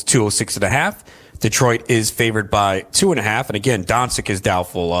total is 206.5. Detroit is favored by 2.5. And again, Doncic is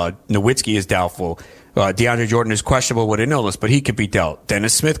doubtful. Nowitzki is doubtful. DeAndre Jordan is questionable with an illness, but he could be dealt.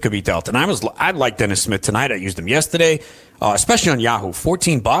 Dennis Smith could be dealt. And I'd like Dennis Smith tonight. I used him yesterday, especially on Yahoo.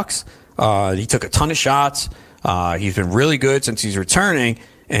 $14. He took a ton of shots. He's been really good since he's returning.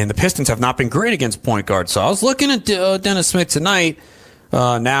 And the Pistons have not been great against point guards. So I was looking at Dennis Smith tonight.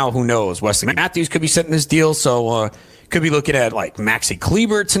 Now, who knows? Wesley Matthews could be setting this deal. So could be looking at like Maxi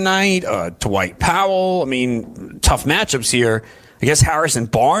Kleber tonight, Dwight Powell. I mean, tough matchups here. I guess Harrison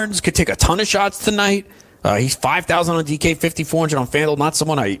Barnes could take a ton of shots tonight. He's 5,000 on DK, 5,400 on FanDuel. Not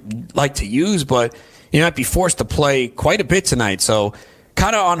someone I like to use, but you might be forced to play quite a bit tonight. So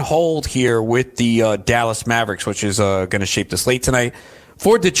kind of on hold here with the Dallas Mavericks, which is going to shape the slate tonight.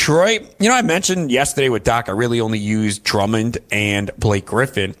 For Detroit, I mentioned yesterday with Doc, I really only used Drummond and Blake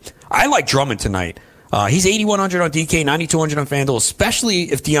Griffin. I like Drummond tonight. He's 8,100 on DK, 9,200 on FanDuel,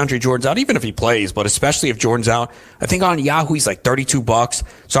 especially if DeAndre Jordan's out, even if he plays, but especially if Jordan's out. I think on Yahoo he's like $32.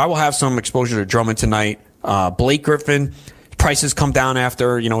 So I will have some exposure to Drummond tonight. Blake Griffin, prices come down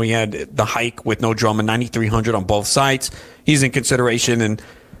after, he had the hike with no Drummond, 9,300 on both sides. He's in consideration, and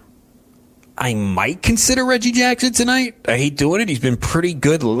I might consider Reggie Jackson tonight. I hate doing it. He's been pretty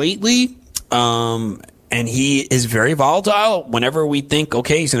good lately. And he is very volatile. Whenever we think,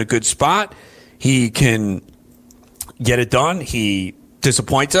 okay, he's in a good spot, he can get it done. He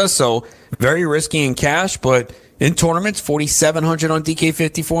disappoints us, so very risky in cash, but in tournaments, 4,700 on DK,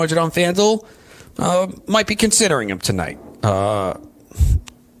 5,400 on FanDuel, might be considering him tonight. I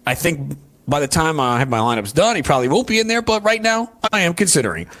think by the time I have my lineups done, he probably won't be in there, but right now, I am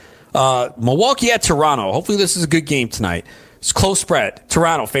considering. Milwaukee at Toronto. Hopefully this is a good game tonight. It's close spread.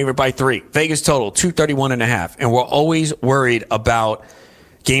 Toronto favored by 3. Vegas total 231.5. And we're always worried about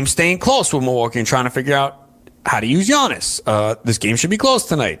games staying close with Milwaukee and trying to figure out how to use Giannis. This game should be close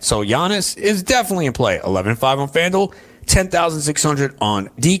tonight. So Giannis is definitely in play. 11.5 on FanDuel, 10,600 on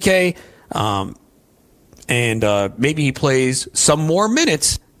DK. And maybe he plays some more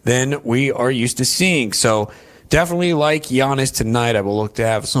minutes than we are used to seeing. So definitely like Giannis tonight. I will look to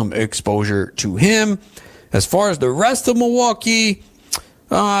have some exposure to him. As far as the rest of Milwaukee,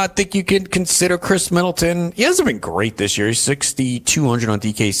 I think you can consider Chris Middleton. He hasn't been great this year. He's 6,200 on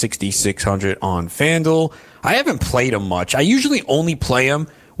DK, 6,600 on FanDuel. I haven't played him much. I usually only play him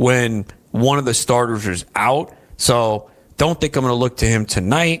when one of the starters is out. So don't think I'm going to look to him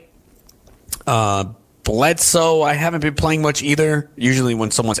tonight. Bledsoe, I haven't been playing much either. Usually when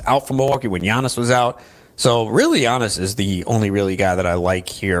someone's out from Milwaukee, when Giannis was out. So really, Giannis is the only really guy that I like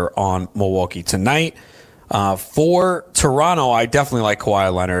here on Milwaukee tonight. For Toronto, I definitely like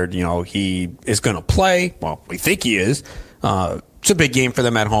Kawhi Leonard. You know, he is going to play. Well, we think he is. It's a big game for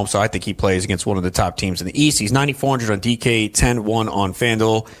them at home, so I think he plays against one of the top teams in the East. He's 9,400 on DK, 10-1 on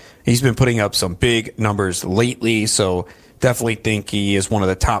FanDuel. He's been putting up some big numbers lately, so definitely think he is one of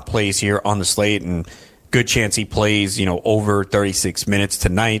the top plays here on the slate, and good chance he plays, you know, over 36 minutes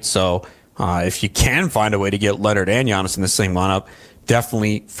tonight. So if you can find a way to get Leonard and Giannis in the same lineup,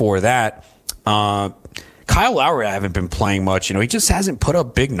 definitely for that. Kyle Lowry, I haven't been playing much. You know, he just hasn't put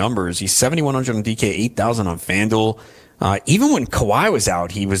up big numbers. He's 7,100 on DK, 8,000 on FanDuel. Even when Kawhi was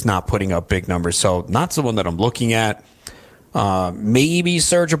out, he was not putting up big numbers. So not someone that I'm looking at. Maybe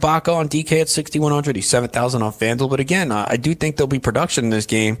Serge Ibaka on DK at 6,100. He's 7,000 on FanDuel. But again, I do think there'll be production in this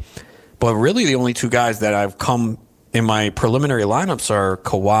game. But really the only two guys that I've come in my preliminary lineups are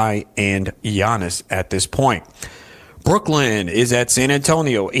Kawhi and Giannis at this point. Brooklyn is at San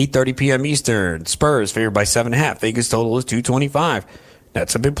Antonio, 8:30 p.m. Eastern. Spurs favored by 7.5. Vegas total is 225.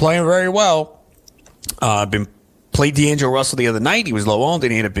 Nets have been playing very well. Played D'Angelo Russell the other night. He was low owned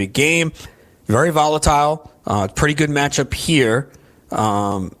and he had a big game. Very volatile. Pretty good matchup here.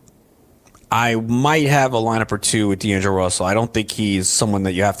 I might have a lineup or two with D'Angelo Russell. I don't think he's someone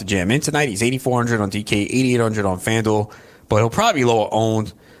that you have to jam in tonight. He's 8,400 on DK, 8,800 on FanDuel, but he'll probably be lower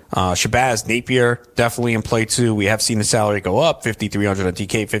owned. Shabazz Napier definitely in play too. We have seen the salary go up, 5,300 on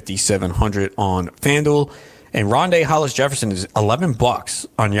DK, 5,700 on FanDuel. And Rondé Hollis-Jefferson is $11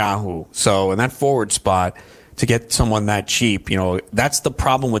 on Yahoo. So in that forward spot, to get someone that cheap, you know, that's the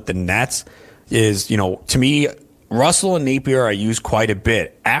problem with the Nets is, you know, to me, Russell and Napier I use quite a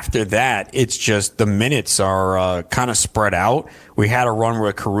bit. After that, it's just the minutes are kind of spread out. We had a run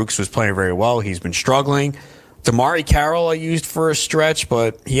where Karooks was playing very well. He's been struggling. Damari Carroll I used for a stretch,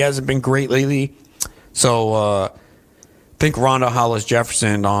 but he hasn't been great lately. So I think Rondé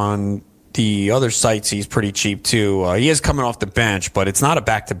Hollis-Jefferson on the other sites, he's pretty cheap too. He is coming off the bench, but it's not a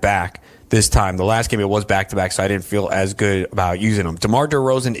back-to-back this time. The last game it was back-to-back, so I didn't feel as good about using him. DeMar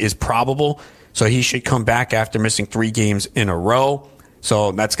DeRozan is probable, so he should come back after missing 3 games in a row.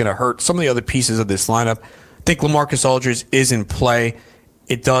 So that's going to hurt some of the other pieces of this lineup. I think LaMarcus Aldridge is in play.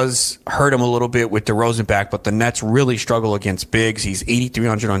 It does hurt him a little bit with DeRozan back, but the Nets really struggle against bigs. He's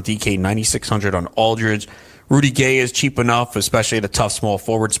 8,300 on DK, 9,600 on Aldridge. Rudy Gay is cheap enough, especially at a tough small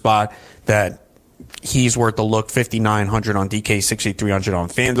forward spot, that he's worth a look. 5,900 on DK, 6,300 on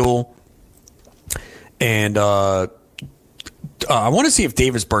FanDuel. And I want to see if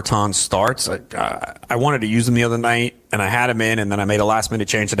Davis Bertans starts. I wanted to use him the other night, and I had him in, and then I made a last-minute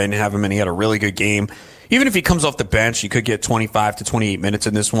change that I didn't have him in. He had a really good game. Even if he comes off the bench, he could get 25 to 28 minutes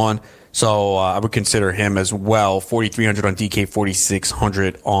in this one. So I would consider him as well. 4,300 on DK,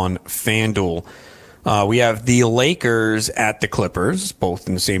 4,600 on FanDuel. We have the Lakers at the Clippers, both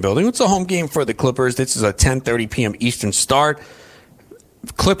in the same building. It's a home game for the Clippers. This is a 10:30 p.m. Eastern start.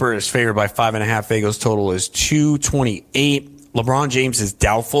 Clippers favored by 5.5. Vegas total is 228. LeBron James is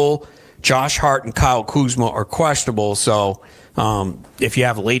doubtful. Josh Hart and Kyle Kuzma are questionable. So if you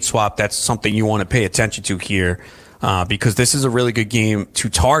have a late swap, that's something you want to pay attention to here because this is a really good game to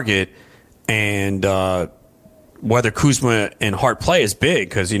target. And whether Kuzma and Hart play is big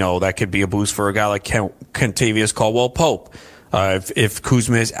because, you know, that could be a boost for a guy like Kentavious Caldwell-Pope. If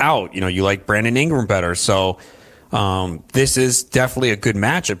Kuzma is out, you know, you like Brandon Ingram better. So this is definitely a good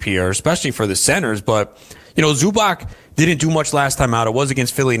matchup here, especially for the centers. But, Zubac didn't do much last time out. It was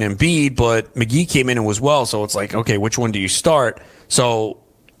against Philly and Embiid, but McGee came in and was well. So it's like, okay, which one do you start? So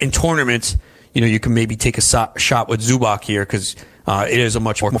in tournaments, you can maybe take a shot with Zubac here because it is a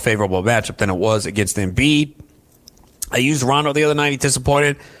much more favorable matchup than it was against Embiid. I used Rondo the other night. He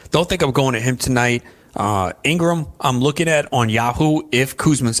disappointed. Don't think I'm going to him tonight. Ingram, I'm looking at on Yahoo if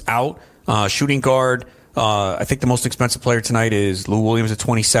Kuzma's out. Shooting guard, I think the most expensive player tonight is Lou Williams at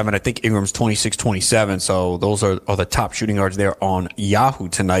 27. I think Ingram's 26-27. So those are the top shooting guards there on Yahoo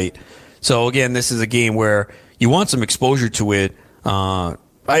tonight. So again, this is a game where you want some exposure to it.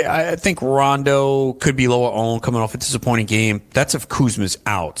 I think Rondo could be lower owned coming off a disappointing game. That's if Kuzma's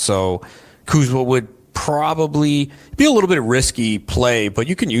out. So Kuzma would probably be a little bit of risky play, but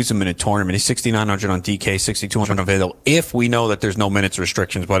you can use him in a tournament. He's 6,900 on DK, 6,200 on Vandal if we know that there's no minutes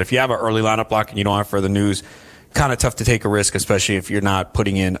restrictions. But if you have an early lineup block and you don't have further news, kind of tough to take a risk, especially if you're not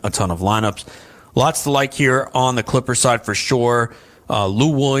putting in a ton of lineups. Lots to like here on the Clippers side for sure.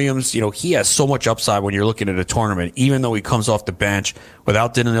 Lou Williams, he has so much upside when you're looking at a tournament, even though he comes off the bench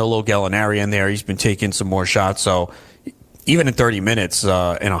without Danilo Gallinari in there. He's been taking some more shots. So even in 30 minutes in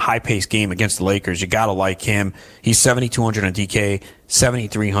a high-paced game against the Lakers, you got to like him. He's 7,200 on DK,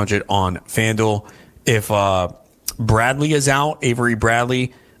 7,300 on FanDuel. If Bradley is out, Avery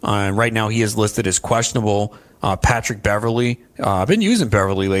Bradley, right now he is listed as questionable. Patrick Beverly, I've been using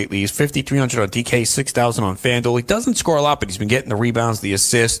Beverly lately. He's 5,300 on DK, 6,000 on FanDuel. He doesn't score a lot, but he's been getting the rebounds, the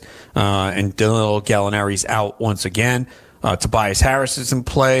assists, and Danilo Gallinari's out once again. Tobias Harris is in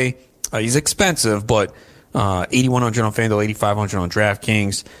play. He's expensive, but 8,100 on FanDuel, 8,500 on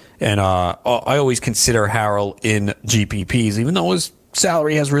DraftKings. And I always consider Harrell in GPPs, even though his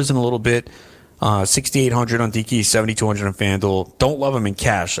salary has risen a little bit. 6,800 on DK, 7,200 on FanDuel. Don't love him in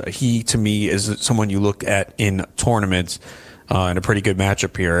cash. He, to me, is someone you look at in tournaments and a pretty good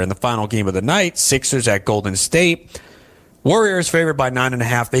matchup here. And the final game of the night, Sixers at Golden State. Warriors favored by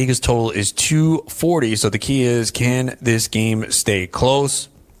 9.5. Vegas total is 240. So the key is, can this game stay close?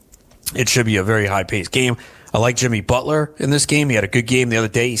 It should be a very high-paced game. I like Jimmy Butler in this game. He had a good game the other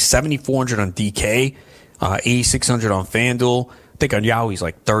day. He's 7,400 on DK, 8,600 on FanDuel. I think on Yahoo he's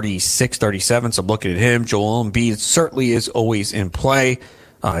like 36, 37, so I'm looking at him. Joel Embiid certainly is always in play.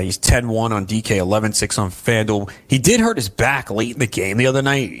 He's 10-1 on DK, 11-6 on FanDuel. He did hurt his back late in the game the other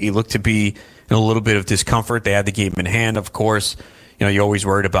night. He looked to be in a little bit of discomfort. They had the game in hand, of course. You're always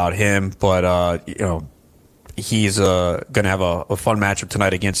worried about him, but, he's going to have a fun matchup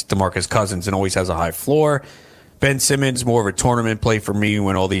tonight against DeMarcus Cousins and always has a high floor. Ben Simmons, more of a tournament play for me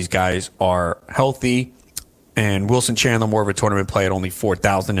when all these guys are healthy. And Wilson Chandler, more of a tournament play at only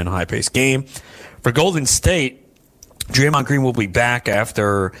 4,000 in a high-paced game. For Golden State, Draymond Green will be back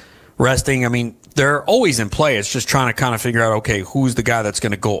after resting. I mean, they're always in play. It's just trying to kind of figure out, okay, who's the guy that's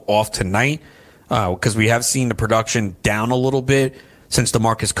going to go off tonight? Because we have seen the production down a little bit since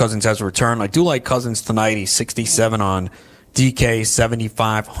DeMarcus Cousins has returned. I do like Cousins tonight. He's 67 on DK,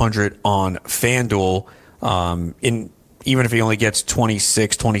 7,500 on FanDuel. Even if he only gets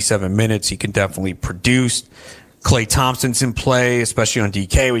 26, 27 minutes, he can definitely produce. Klay Thompson's in play, especially on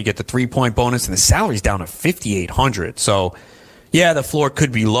DK, where you get the three-point bonus, and the salary's down to 5,800. So, yeah, the floor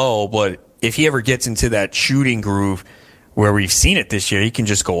could be low, but if he ever gets into that shooting groove where we've seen it this year, he can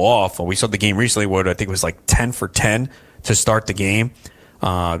just go off. We saw the game recently where I think it was like 10 for 10 to start the game.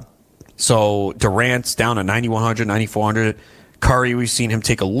 So Durant's down to 9,100, 9,400. Curry, we've seen him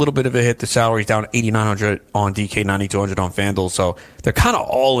take a little bit of a hit. The salary's down 8,900 on DK, 9,200 on FanDuel. So they're kind of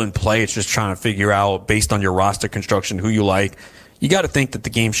all in play. It's just trying to figure out, based on your roster construction, who you like. You got to think that the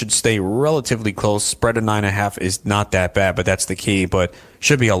game should stay relatively close. Spread of 9.5 is not that bad, but that's the key. But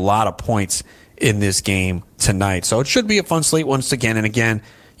should be a lot of points in this game tonight. So it should be a fun slate once again. And again,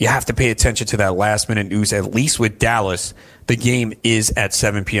 you have to pay attention to that last-minute news, at least with Dallas. The game is at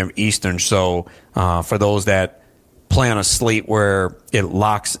 7 p.m. Eastern. So for those that play on a slate where it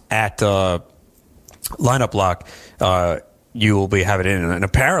locks at lineup lock, you will be having it in. And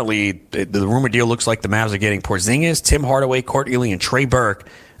apparently, the rumor deal looks like the Mavs are getting Porzingis, Tim Hardaway, Court Ely, and Trey Burke.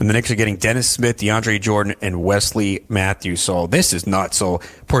 And the Knicks are getting Dennis Smith, DeAndre Jordan, and Wesley Matthews. So this is nuts. So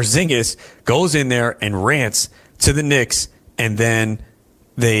Porzingis goes in there and rants to the Knicks, and then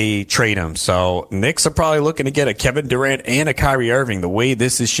they trade him. So Knicks are probably looking to get a Kevin Durant and a Kyrie Irving the way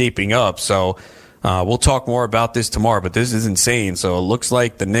this is shaping up. So we'll talk more about this tomorrow, but this is insane. So it looks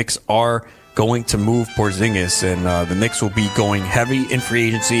like the Knicks are going to move Porzingis, and the Knicks will be going heavy in free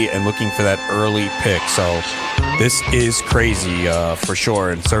agency and looking for that early pick. So this is crazy for sure,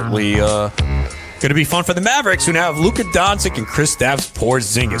 and certainly Going to be fun for the Mavericks, who now have Luka Doncic and Kristaps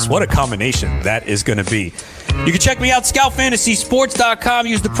Porzingis. What a combination that is going to be. You can check me out, ScoutFantasySports.com.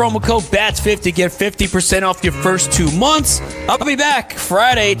 Use the promo code BATS50 to get 50% off your first 2 months. I'll be back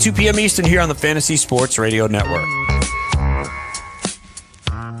Friday, 2 p.m. Eastern here on the Fantasy Sports Radio Network.